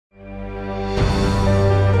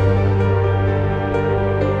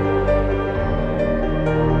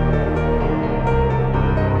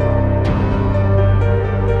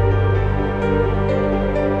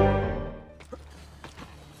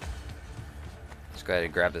Let's go ahead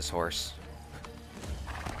and grab this horse.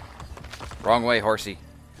 Wrong way, horsey.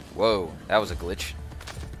 Whoa, that was a glitch.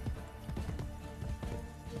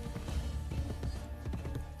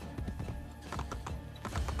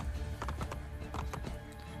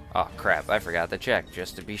 Oh crap, I forgot to check,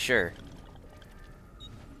 just to be sure.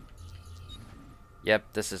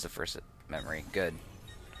 Yep, this is the first memory. Good.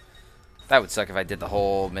 That would suck if I did the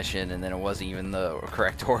whole mission and then it wasn't even the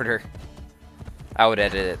correct order. I would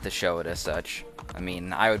edit it to show it as such. I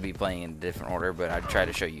mean, I would be playing in a different order, but I'd try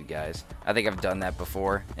to show you guys. I think I've done that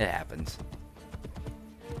before. It happens.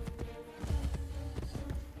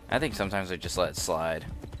 I think sometimes I just let it slide.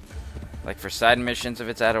 Like for side missions, if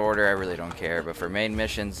it's out of order, I really don't care. But for main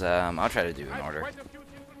missions, I'll try to do it in order.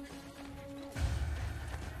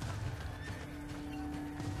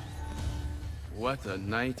 What a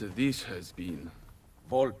night this has been.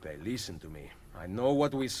 Volpe, listen to me. I know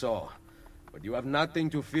what we saw, but you have nothing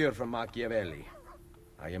to fear from Machiavelli.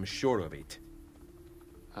 I am sure of it.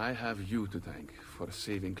 I have you to thank for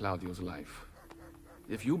saving Claudio's life.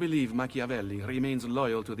 If you believe Machiavelli remains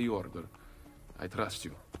loyal to the Order, I trust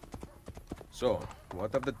you. So,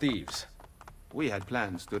 what of the thieves? We had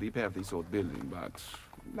plans to repair this old building, but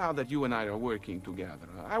now that you and I are working together,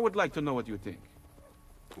 I would like to know what you think.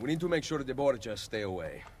 We need to make sure the Borgias stay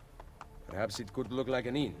away. Perhaps it could look like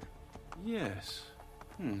an inn. Yes.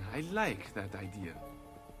 I like that idea.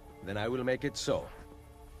 Then I will make it so.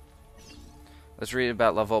 Let's read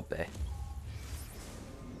about La Volpe.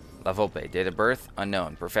 La Volpe, date of birth,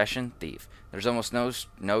 unknown. Profession, thief. There's almost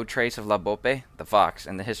no trace of La Volpe, the fox,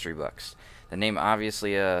 in the history books. The name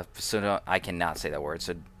obviously, I cannot say that word.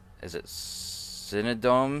 So, is it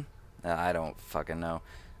Synodome? I don't fucking know.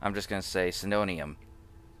 I'm just going to say Synonym.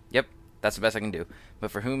 Yep, that's the best I can do. But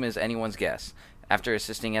for whom is anyone's guess? After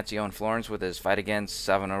assisting Ezio in Florence with his fight against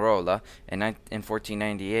Savonarola, in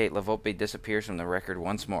 1498, La Volpe disappears from the record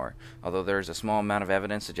once more, although there is a small amount of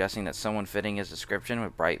evidence suggesting that someone fitting his description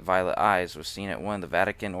with bright violet eyes was seen at one of the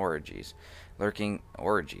Vatican orgies.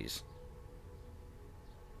 Orgies?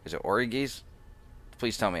 Is it orgies?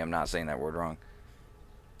 Please tell me I'm not saying that word wrong.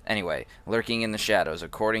 Anyway, lurking in the shadows,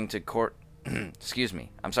 according to court... Excuse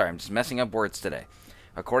me. I'm sorry, I'm just messing up words today.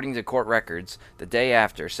 According to court records, the day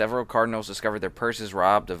after, several cardinals discovered their purses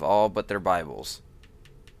robbed of all but their Bibles.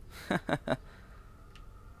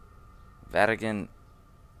 Vatican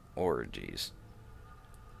orgies.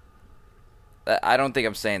 I don't think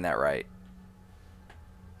I'm saying that right.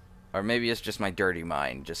 Or maybe it's just my dirty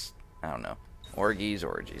mind. Just, I don't know. Orgies,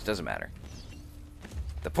 doesn't matter.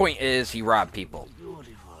 The point is, he robbed people.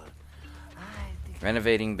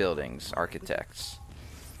 Renovating buildings, architects.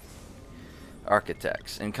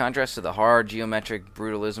 In contrast to the hard geometric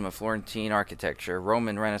brutalism of Florentine architecture,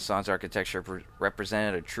 Roman Renaissance architecture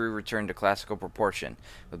represented a true return to classical proportion,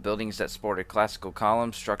 with buildings that sported classical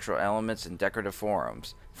columns, structural elements, and decorative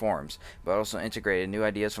forms, but also integrated new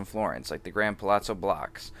ideas from Florence, like the Grand Palazzo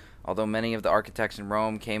blocks. Although many of the architects in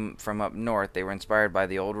Rome came from up north, they were inspired by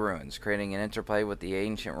the old ruins, creating an interplay with the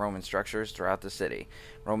ancient Roman structures throughout the city.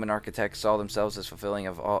 Roman architects saw themselves as fulfilling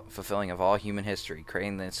of all human history,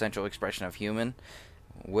 creating the essential expression of human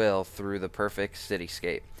will through the perfect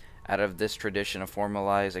cityscape. Out of this tradition of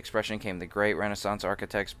formalized expression came the great Renaissance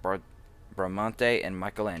architects Bramante and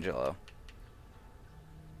Michelangelo.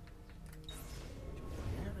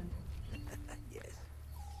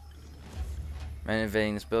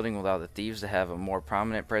 Renovating this building will allow the thieves to have a more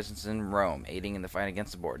prominent presence in Rome, aiding in the fight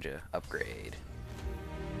against the Borgia. Upgrade.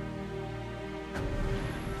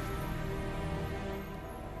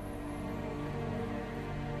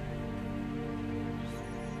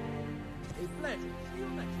 A pleasure. See you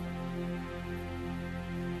next time.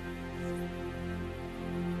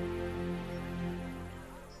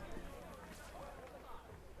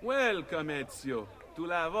 Welcome, Ezio, to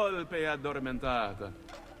La Volpe Addormentata.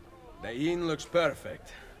 The inn looks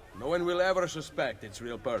perfect. No one will ever suspect its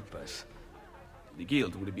real purpose. The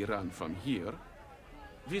guild will be run from here.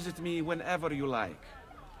 Visit me whenever you like.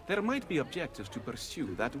 There might be objectives to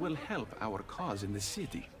pursue that will help our cause in the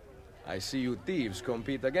city. I see you thieves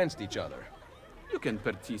compete against each other. You can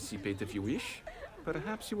participate if you wish.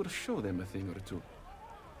 Perhaps you will show them a thing or two.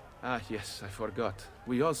 Ah, yes, I forgot.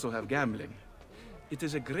 We also have gambling. It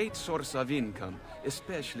is a great source of income,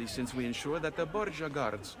 especially since we ensure that the Borgia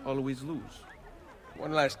guards always lose.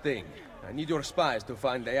 One last thing. I need your spies to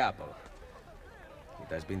find the apple. It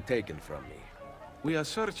has been taken from me. We are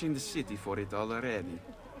searching the city for it already.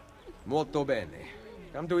 Molto bene.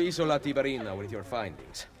 Come to Isola Tiberina with your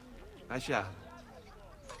findings. I shall.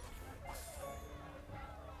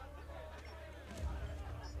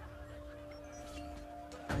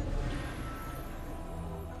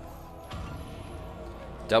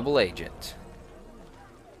 Double agent.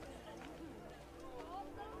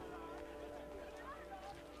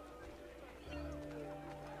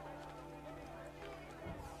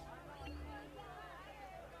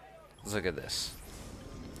 Let's look at this.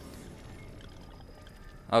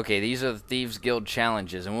 Okay, these are the Thieves Guild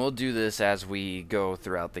challenges, and we'll do this as we go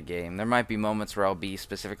throughout the game. There might be moments where I'll be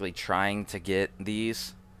specifically trying to get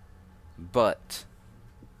these, but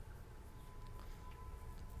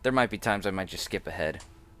there might be times I might just skip ahead.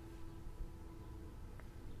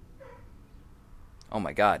 Oh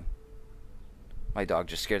my god. My dog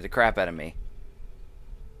just scared the crap out of me.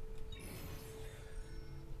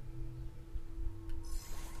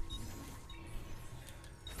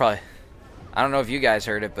 Probably. I don't know if you guys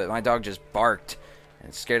heard it, but my dog just barked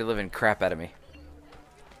and scared the living crap out of me.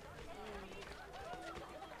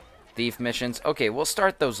 Thief missions. Okay, we'll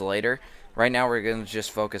start those later. Right now we're going to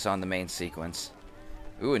just focus on the main sequence.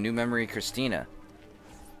 Ooh, a new memory, Christina.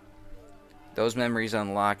 Those memories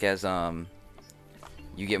unlock as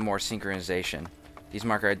you get more synchronization. These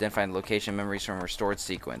mark our identified location memories from restored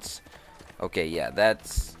sequence. Okay, yeah,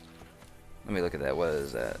 that's... Let me look at that. What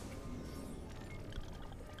is that?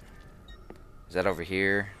 Is that over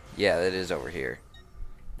here? Yeah, that is over here.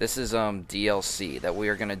 This is DLC that we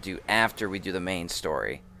are going to do after we do the main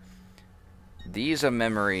story. These are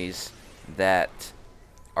memories that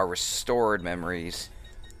are restored memories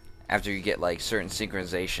after you get like certain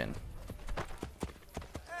synchronization.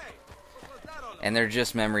 And they're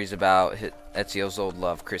just memories about Ezio's old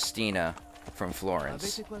love, Christina, from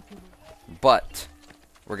Florence. But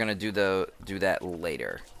we're gonna do that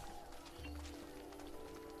later.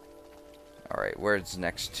 All right, where's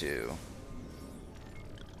next to?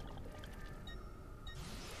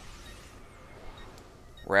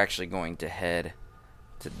 We're actually going to head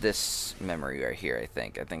to this memory right here. I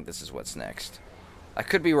think this is what's next. I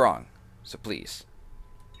could be wrong, so please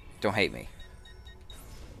don't hate me.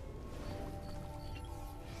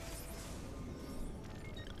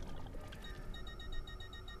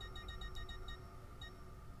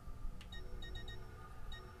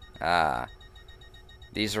 Ah,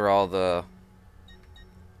 these are all the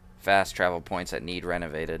fast travel points that need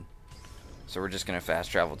renovated. So we're just going to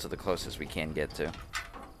fast travel to the closest we can get to.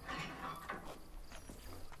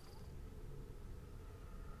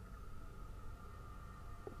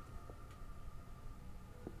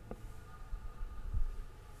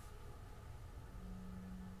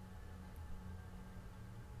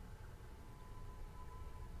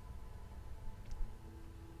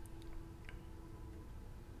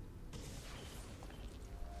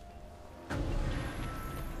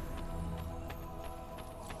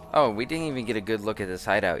 Oh, we didn't even get a good look at this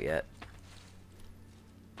hideout yet.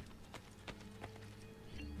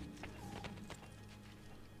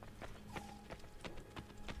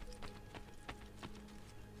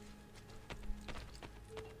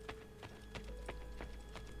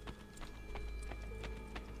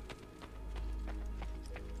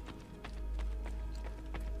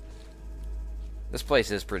 This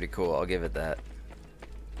place is pretty cool, I'll give it that.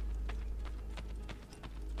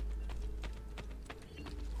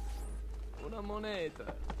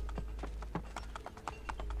 Moneta.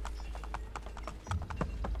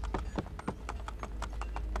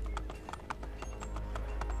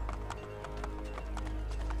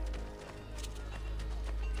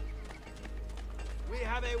 We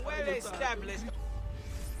have a well-established...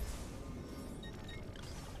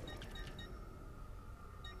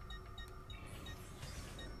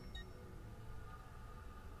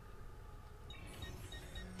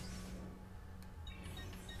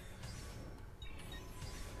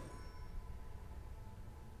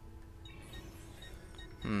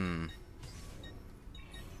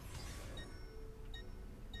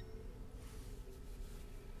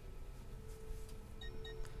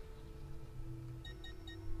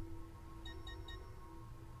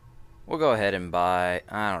 We'll go ahead and buy,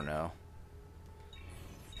 I don't know.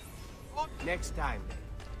 Next time.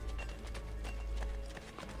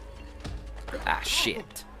 Ah,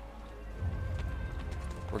 shit.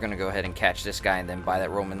 We're gonna go ahead and catch this guy and then buy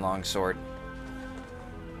that Roman longsword.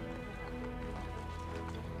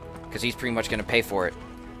 Because he's pretty much gonna pay for it.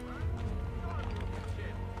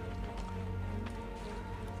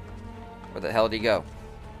 Where the hell did he go?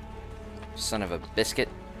 Son of a biscuit.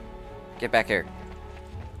 Get back here.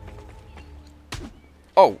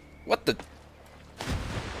 Oh, what the?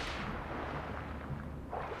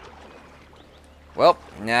 Well,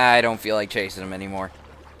 nah, I don't feel like chasing him anymore.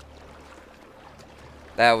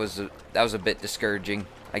 That was a bit discouraging.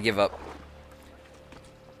 I give up.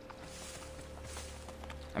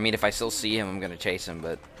 I mean, if I still see him, I'm gonna chase him,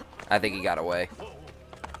 but I think he got away.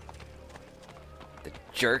 The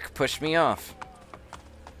jerk pushed me off.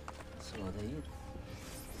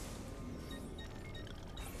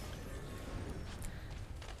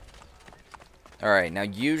 Alright, now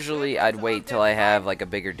usually I'd wait till I have like a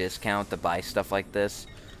bigger discount to buy stuff like this.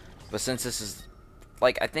 But since this is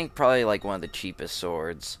like, I think probably like one of the cheapest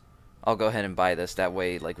swords, I'll go ahead and buy this. That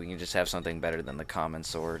way like we can just have something better than the common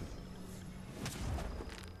sword.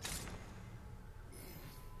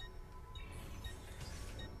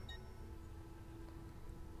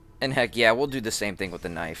 And heck yeah, we'll do the same thing with the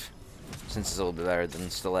knife, since it's a little bit better than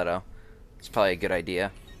the stiletto. It's probably a good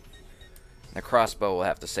idea. The crossbow we'll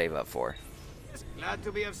have to save up for. Glad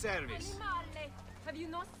to be of service. Have you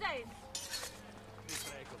no sense?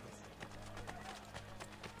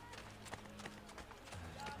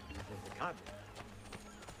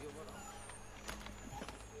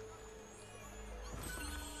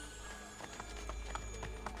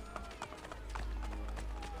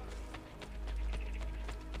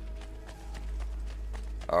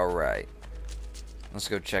 Alright. Let's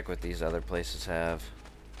go check what these other places have.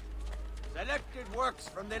 Selected works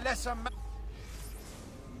from the lesser.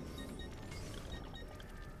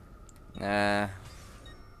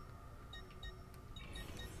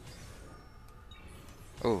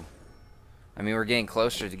 Oh. I mean, we're getting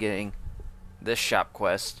closer to getting this shop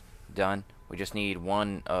quest done. We just need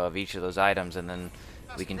one of each of those items, and then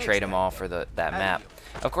we can trade them all for that map.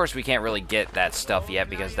 Of course, we can't really get that stuff yet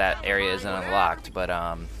because that area isn't unlocked, but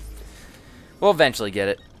we'll eventually get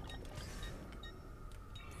it.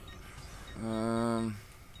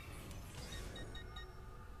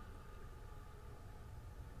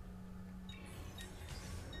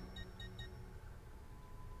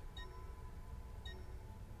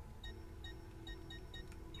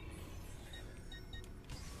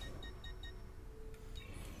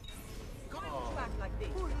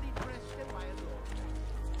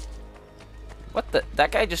 What the?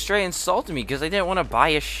 That guy just straight insulted me because I didn't want to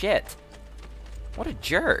buy his shit. What a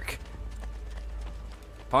jerk.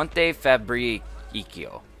 Ponte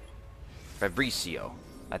Fabricio,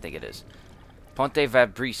 I think it is. Ponte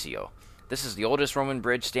Fabricio. This is the oldest Roman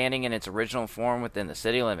bridge standing in its original form within the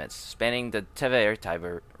city limits. Spanning the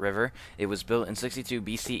Tiber River, it was built in 62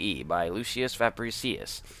 BCE by Lucius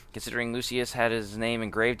Fabricius. Considering Lucius had his name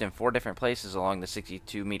engraved in 4 different places along the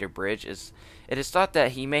 62-meter bridge, it is thought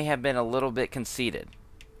that he may have been a little bit conceited.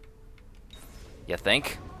 You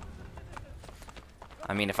think?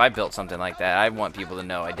 I mean, if I built something like that, I want people to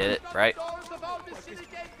know I did it, right?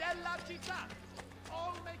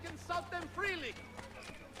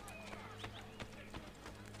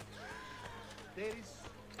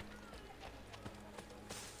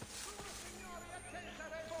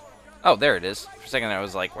 Oh, there it is. For a second I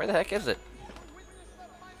was like, where the heck is it?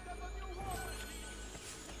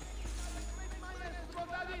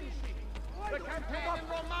 The campaign in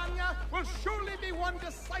Romagna will surely be won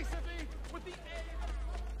decisively with the aid.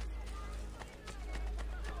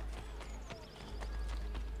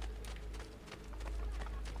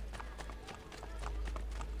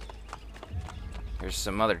 There's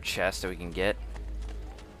some other chests that we can get.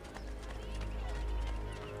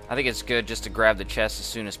 I think it's good just to grab the chest as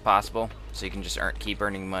soon as possible, so you can just keep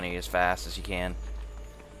earning money as fast as you can.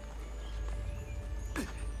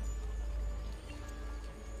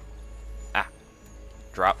 Ah,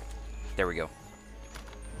 drop. There we go.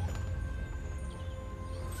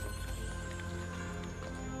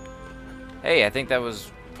 Hey, I think that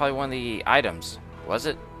was probably one of the items. Was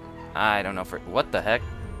it? I don't know for what the heck.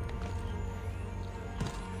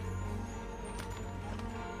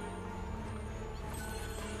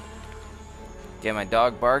 Yeah, my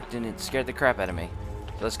dog barked and it scared the crap out of me.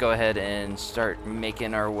 So let's go ahead and start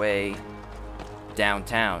making our way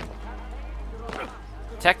downtown.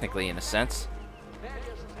 Technically, in a sense.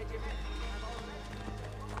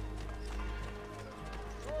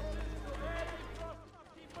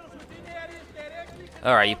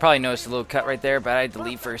 Alright, you probably noticed a little cut right there, but I had to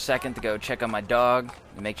leave for a second to go check on my dog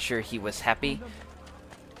and make sure he was happy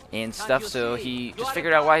and stuff, so he just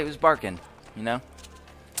figured out why he was barking, you know?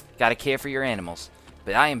 Gotta care for your animals.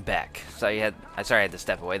 But I am back. Sorry I had to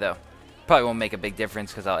step away though. Probably won't make a big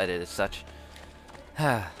difference because I'll edit as such.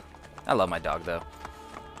 I love my dog though.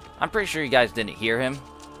 I'm pretty sure you guys didn't hear him,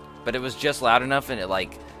 but it was just loud enough and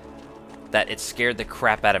it scared the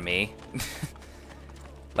crap out of me.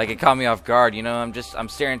 Like it caught me off guard, you know. I'm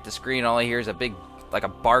staring at the screen, all I hear is a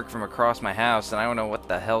bark from across my house, and I don't know what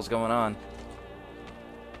the hell's going on.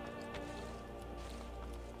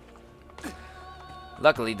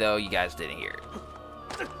 Luckily, though, you guys didn't hear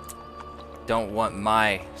it. Don't want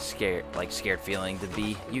my scared feeling to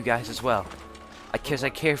be you guys as well. Because I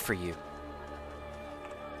care for you.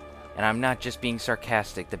 And I'm not just being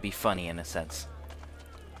sarcastic to be funny in a sense.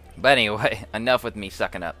 But anyway, enough with me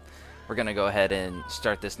sucking up. We're gonna go ahead and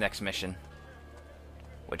start this next mission,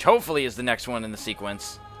 which hopefully is the next one in the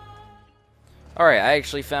sequence. Alright, I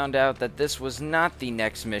actually found out that this was not the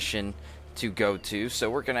next mission to go to, so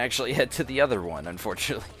we're gonna actually head to the other one,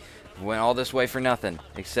 unfortunately. Went all this way for nothing,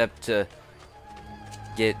 except to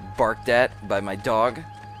get barked at by my dog.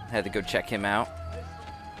 Had to go check him out.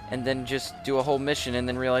 And then just do a whole mission and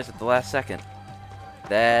then realize at the last second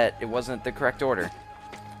that it wasn't the correct order.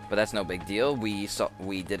 But that's no big deal. We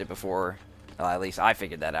did it before, at least I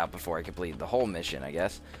figured that out before I completed the whole mission, I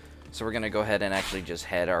guess. So we're gonna go ahead and actually just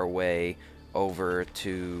head our way over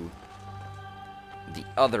to the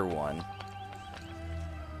other one.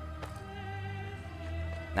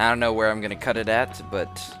 Now, I don't know where I'm gonna cut it at,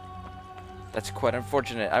 but that's quite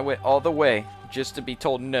unfortunate. I went all the way just to be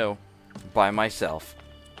told no by myself.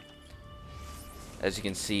 As you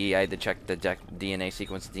can see, I had to check the DNA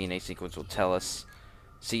sequence. The DNA sequence will tell us.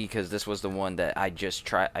 See, because this was the one that I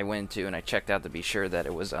went into and I checked out to be sure that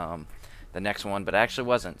it was the next one, but it actually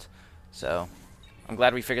wasn't. So I'm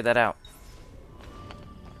glad we figured that out.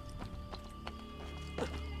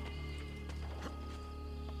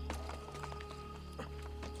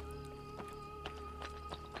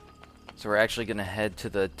 So we're actually gonna head to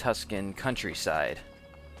the Tuscan countryside.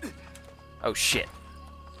 Oh shit.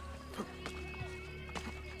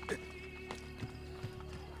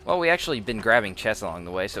 Well, we actually been grabbing chests along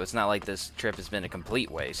the way, so it's not like this trip has been a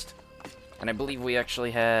complete waste. And I believe we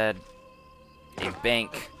actually had a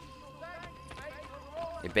bank,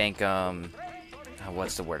 oh,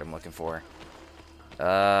 what's the word I'm looking for?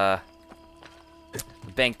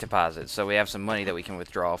 Bank deposit. So we have some money that we can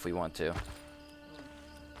withdraw if we want to.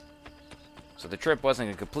 So the trip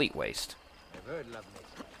wasn't a complete waste.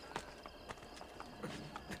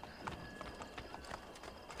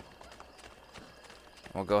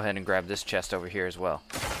 We'll go ahead and grab this chest over here as well.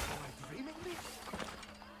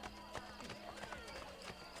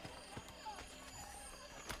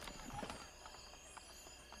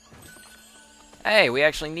 Hey, we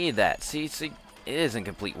actually need that. See, it isn't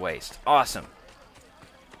complete waste. Awesome.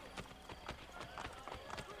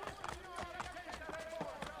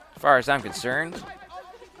 As far as I'm concerned,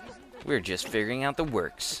 we're just figuring out the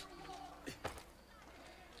works.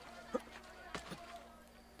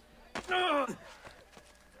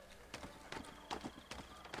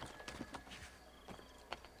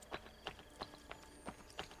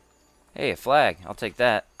 Hey, a flag. I'll take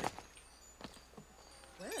that.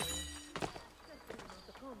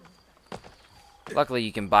 Luckily,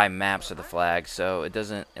 you can buy maps of the flags, so it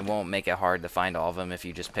won't make it hard to find all of them if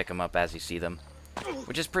you just pick them up as you see them.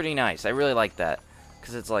 Which is pretty nice. I really like that.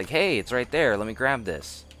 Because it's like, hey, it's right there. Let me grab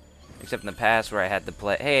this. Except in the past where I had to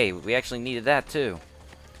play, hey, we actually needed that too.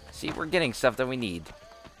 See, we're getting stuff that we need.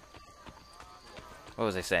 What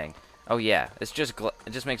was I saying? Oh yeah, it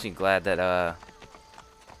just makes me glad that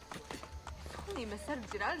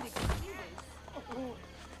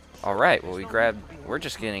Alright, well we're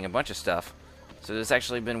just getting a bunch of stuff. So this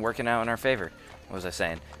actually been working out in our favor. What was I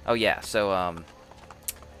saying? Oh yeah, so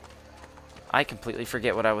I completely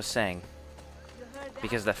forget what I was saying.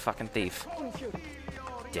 Because of that fucking thief.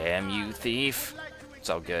 Damn you, thief. It's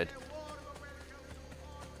all good.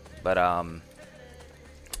 But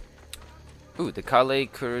ooh, the Calle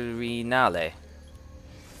Quirinale.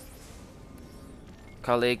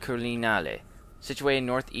 Calle Quirinale. Situated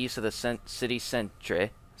northeast of the city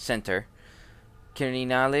center,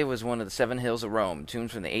 Quirinale was one of the 7 hills of Rome.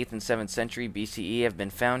 Tombs from the 8th and 7th century BCE have been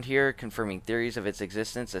found here, confirming theories of its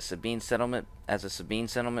existence as a Sabine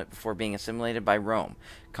settlement before being assimilated by Rome.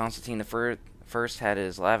 Constantine the First had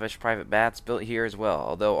his lavish private baths built here as well,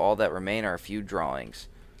 although all that remain are a few drawings.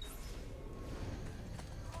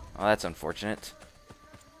 Oh, that's unfortunate.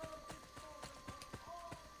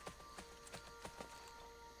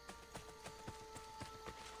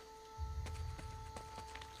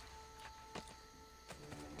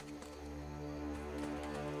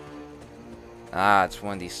 Ah, it's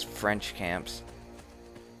one of these French camps.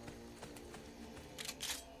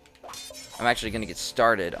 I'm actually going to get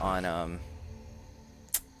started on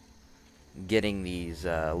getting these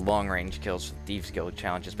long-range kills for Thieves Guild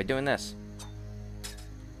challenges by doing this.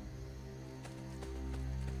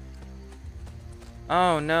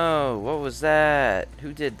 Oh no, what was that?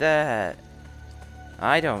 Who did that?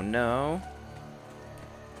 I don't know.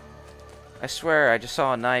 I swear I just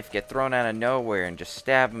saw a knife get thrown out of nowhere and just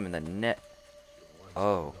stab him in the neck.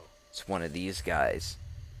 Oh, it's one of these guys.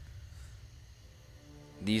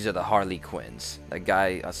 These are the Harlequins. That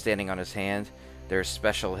guy standing on his hand, they're a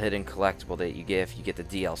special hidden collectible that you get if you get the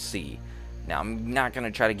DLC. Now, I'm not going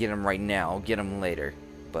to try to get them right now. I'll get them later.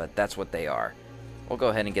 But that's what they are. We'll go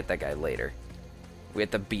ahead and get that guy later. We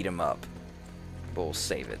have to beat him up. But we'll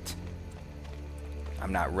save it.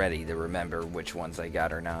 I'm not ready to remember which ones I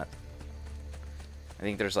got or not. I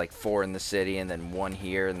think there's like 4 in the city and then 1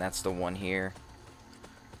 here, and that's the 1 here.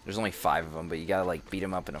 There's only 5 of them, but you gotta like beat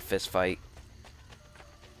them up in a fist fight.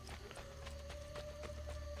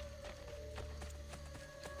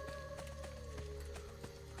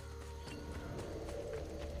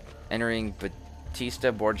 Entering Batista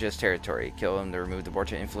Borgia's territory. Kill him to remove the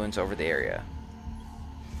Borgia influence over the area.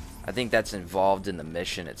 I think that's involved in the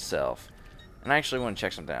mission itself. And I actually want to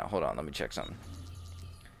check something out. Hold on, let me check something.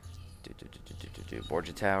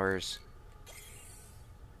 Borgia Towers.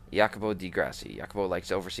 Jacopo di Grassi. Jacopo likes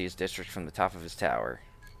to oversee his district from the top of his tower.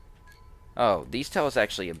 Oh, these tell us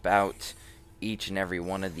actually about each and every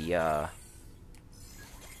one of the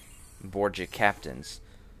Borgia captains.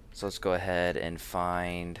 So let's go ahead and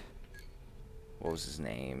find... What was his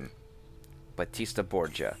name? Batista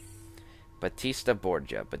Borgia. Batista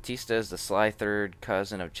Borgia. Batista is the sly third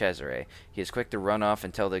cousin of Cesare. He is quick to run off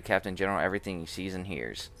and tell the Captain General everything he sees and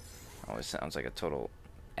hears. Oh, it sounds like a total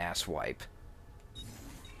asswipe.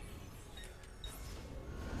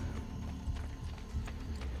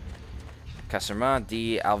 Caserma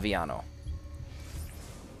di Alviano.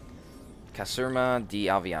 Caserma di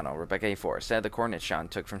Alviano. Rebecca A4. Said the coordinates Sean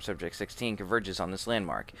took from Subject 16 converges on this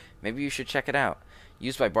landmark. Maybe you should check it out.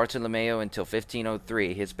 Used by Bartolomeo until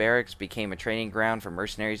 1503, his barracks became a training ground for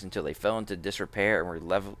mercenaries until they fell into disrepair and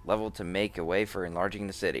were leveled to make a way for enlarging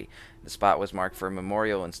the city. The spot was marked for a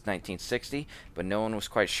memorial in 1960, but no one was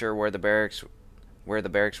quite sure where the barracks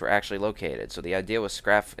were actually located, so the idea was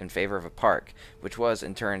scrapped in favor of a park, which was,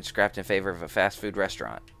 in turn, scrapped in favor of a fast food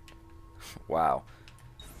restaurant. Wow.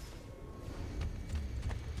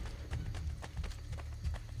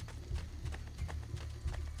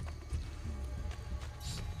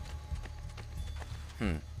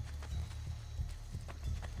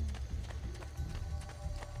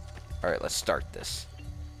 Alright, let's start this.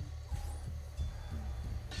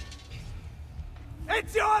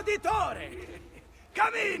 Ezio Auditore!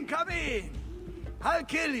 Come in, come in! I'll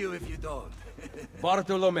kill you if you don't.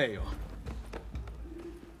 Bartolomeo.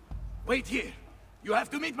 Wait here. You have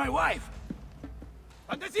to meet my wife.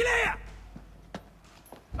 Pantasilea!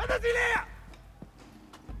 Pantasilea!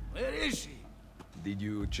 Where is she? Did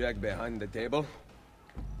you check behind the table?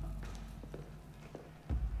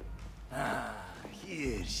 Ah,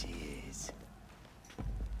 here she is.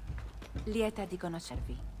 Lieta di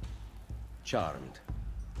conoscervi. Charmed.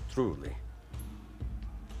 Truly.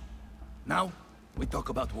 Now, we talk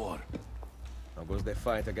about war. How was the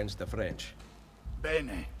fight against the French?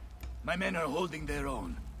 Bene. My men are holding their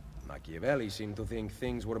own. Machiavelli seemed to think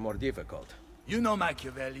things were more difficult. You know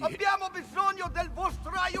Machiavelli. Abbiamo bisogno del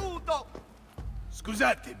vostro aiuto!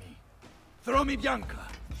 Scusatemi. Throw me Bianca.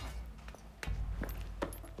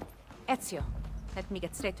 Ezio, let me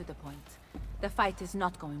get straight to the point. The fight is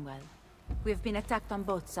not going well. We have been attacked on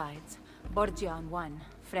both sides. Borgia on one,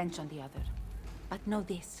 French on the other. But know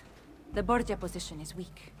this. The Borgia position is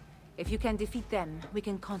weak. If you can defeat them, we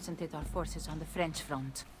can concentrate our forces on the French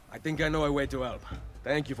front. I think I know a way to help.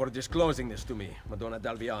 Thank you for disclosing this to me, Madonna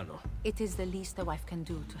d'Alviano. It is the least a wife can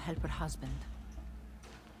do to help her husband.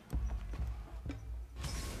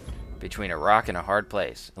 Between a rock and a hard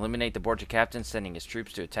place. Eliminate the Borgia captain, sending his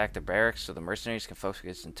troops to attack the barracks so the mercenaries can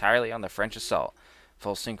focus entirely on the French assault.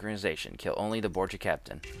 Full synchronization. Kill only the Borgia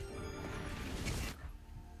captain.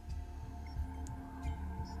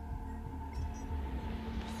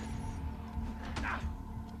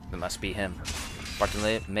 It must be him.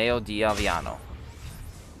 Bartolomeo di Alviano.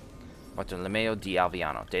 Bartolomeo di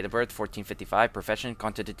Alviano. Date of birth 1455. Profession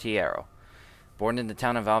condottiero. Born in the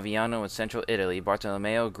town of Alviano in central Italy,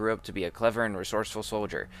 Bartolomeo grew up to be a clever and resourceful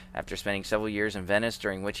soldier. After spending several years in Venice,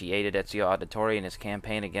 during which he aided Ezio Auditore in his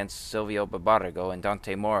campaign against Silvio Barbarigo and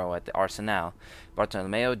Dante Moro at the Arsenal,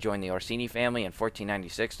 Bartolomeo joined the Orsini family in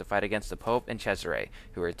 1496 to fight against the Pope and Cesare,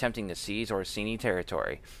 who were attempting to seize Orsini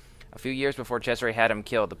territory. A few years before Cesare had him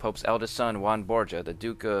killed, the Pope's eldest son, Juan Borgia, the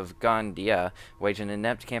Duke of Gandia, waged an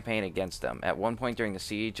inept campaign against them. At one point during the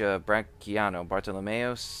siege of Bracciano,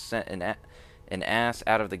 Bartolomeo sent an ass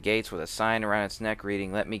out of the gates with a sign around its neck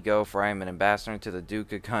reading, "Let me go, for I am an ambassador to the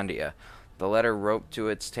Duke of Gandia." The letter roped to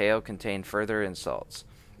its tail contained further insults.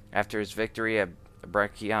 After his victory at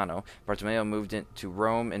Bracciano, Bartolomeo moved to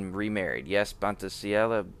Rome and remarried. Yes,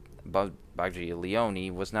 Pantasilea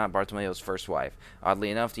Baglioni was not Bartolomeo's first wife. Oddly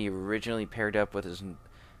enough, he originally paired up with his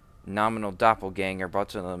nominal doppelganger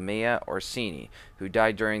Bartolomeo Orsini, who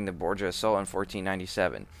died during the Borgia assault in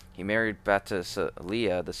 1497. He married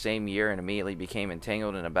Pantasilea the same year and immediately became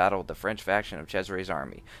entangled in a battle with the French faction of Cesare's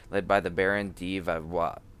army, led by the Baron de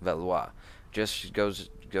Valois. Just goes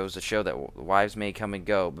to show that wives may come and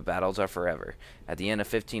go, but battles are forever. At the end of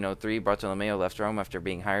 1503, Bartolomeo left Rome after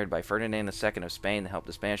being hired by Ferdinand II of Spain to help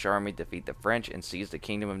the Spanish army defeat the French and seize the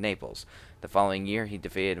kingdom of Naples. The following year, he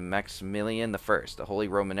defeated Maximilian I, the Holy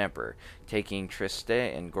Roman Emperor, taking Trieste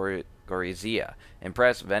and Gorizia.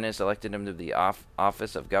 Impressed, Venice elected him to the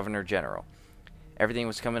office of Governor-General. Everything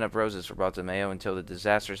was coming up roses for Bartolomeo until the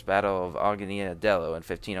disastrous Battle of Agnadello in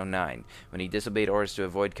 1509, when he disobeyed orders to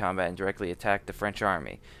avoid combat and directly attacked the French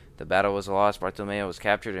army. The battle was lost, Bartolomeo was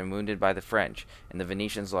captured and wounded by the French, and the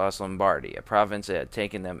Venetians lost Lombardy, a province it had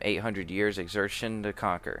taken them 800 years' exertion to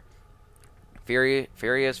conquer.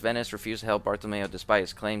 Furious, Venice refused to help Bartolomeo despite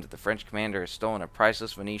his claim that the French commander had stolen a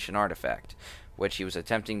priceless Venetian artifact, which he was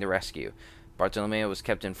attempting to rescue. Bartolomeo was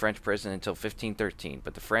kept in French prison until 1513,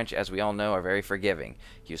 but the French, as we all know, are very forgiving.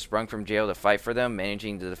 He was sprung from jail to fight for them,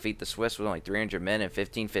 managing to defeat the Swiss with only 300 men in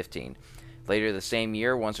 1515. Later the same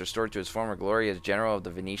year, once restored to his former glory as general of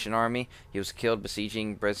the Venetian army, he was killed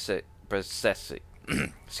besieging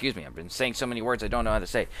excuse me, I've been saying so many words I don't know how to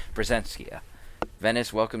say. Brzezinski.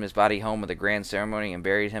 Venice welcomed his body home with a grand ceremony and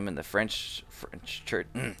buried him in the French church,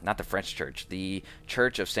 not the French church, the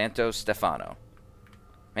Church of Santo Stefano.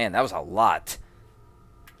 Man, that was a lot.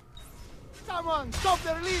 Someone stop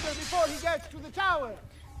their leader before he gets to the tower!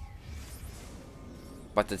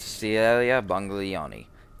 Pantasilea Banglioni.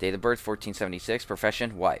 Date of birth 1476.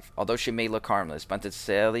 Profession wife. Although she may look harmless,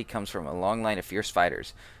 Pantasilea comes from a long line of fierce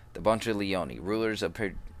fighters. The Banglioni, rulers of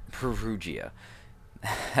Perugia,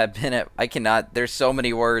 had been at... there's so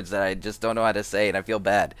many words that I just don't know how to say, and I feel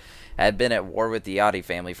bad. Had been at war with the Adi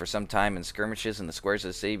family for some time, and skirmishes in the squares of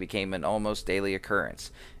the city became an almost daily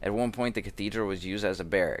occurrence. At one point, the cathedral was used as a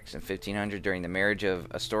barracks. In 1500, during the marriage of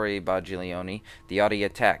Astori Baglioni, the Adi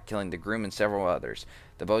attacked, killing the groom and several others.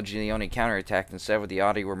 The Baglioni counterattacked, and several of the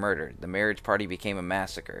Adi were murdered. The marriage party became a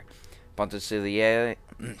massacre. Pantasilea,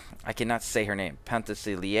 I cannot say her name,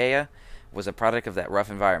 Pantasilea, was a product of that rough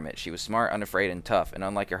environment. She was smart, unafraid, and tough, and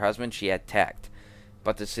unlike her husband, she had tact.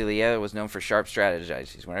 Pantasilea was known for sharp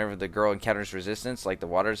strategies. Whenever the girl encounters resistance, like the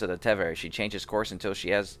waters of the Tevere, she changes course until she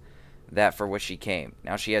has that for which she came.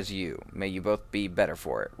 Now she has you. May you both be better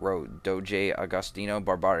for it, wrote Doge Agostino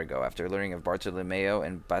Barbarigo after learning of Bartolomeo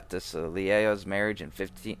and Pantasilea's marriage in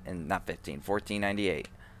 1498.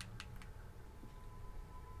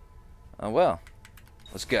 Oh well,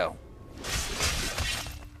 let's go.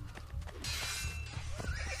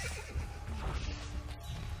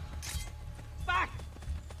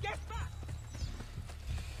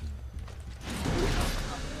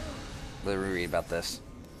 Let me read about this.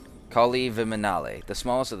 Colli Viminale. The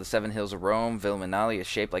smallest of the 7 hills of Rome, Viminale is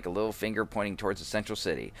shaped like a little finger pointing towards the central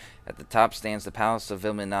city. At the top stands the Palace of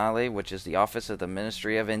Viminale, which is the office of the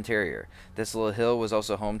Ministry of Interior. This little hill was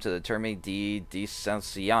also home to the Terme di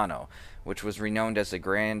Diocesano, which was renowned as the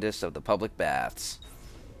grandest of the public baths.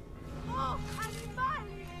 Alright,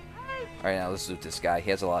 now let's loot this guy.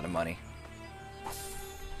 He has a lot of money.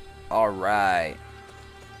 Alright.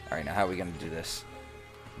 Alright, now how are we going to do this?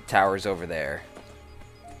 The tower's over there.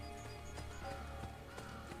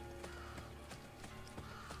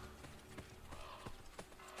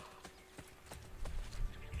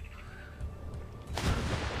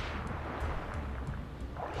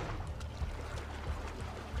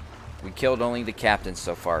 We killed only the captain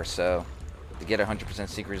so far, so to get 100%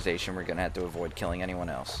 synchronization, we're going to have to avoid killing anyone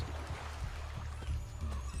else.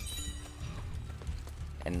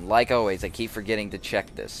 And like always, I keep forgetting to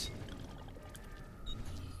check this.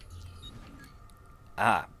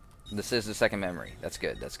 Ah, this is the second memory. That's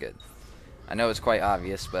good, that's good. I know it's quite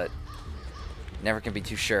obvious, but never can be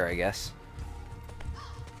too sure, I guess.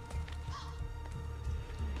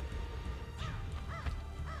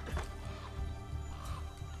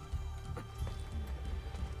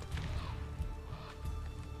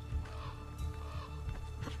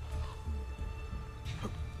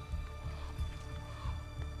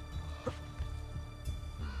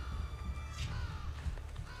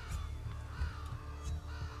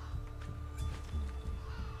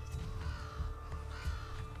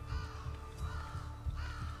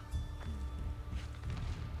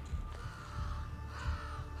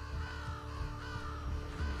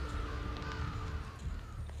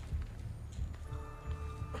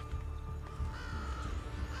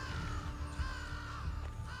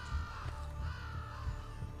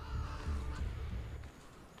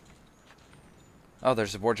 Oh,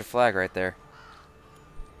 there's a Borgia flag right there.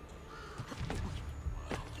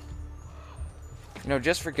 You know,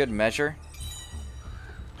 just for good measure,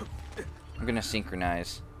 I'm gonna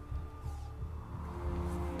synchronize.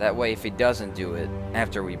 That way, if he doesn't do it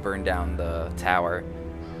after we burn down the tower,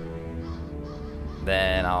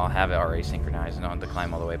 then I'll have it already synchronized and I don't have to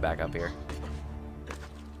climb all the way back up here.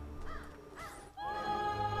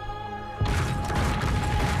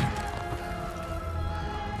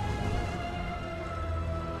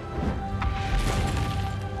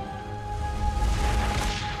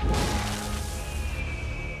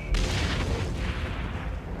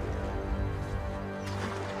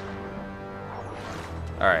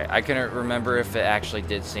 Alright, I couldn't remember if it actually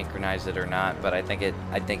did synchronize it or not, but I think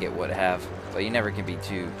it would have. But you never can be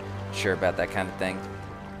too sure about that kind of thing.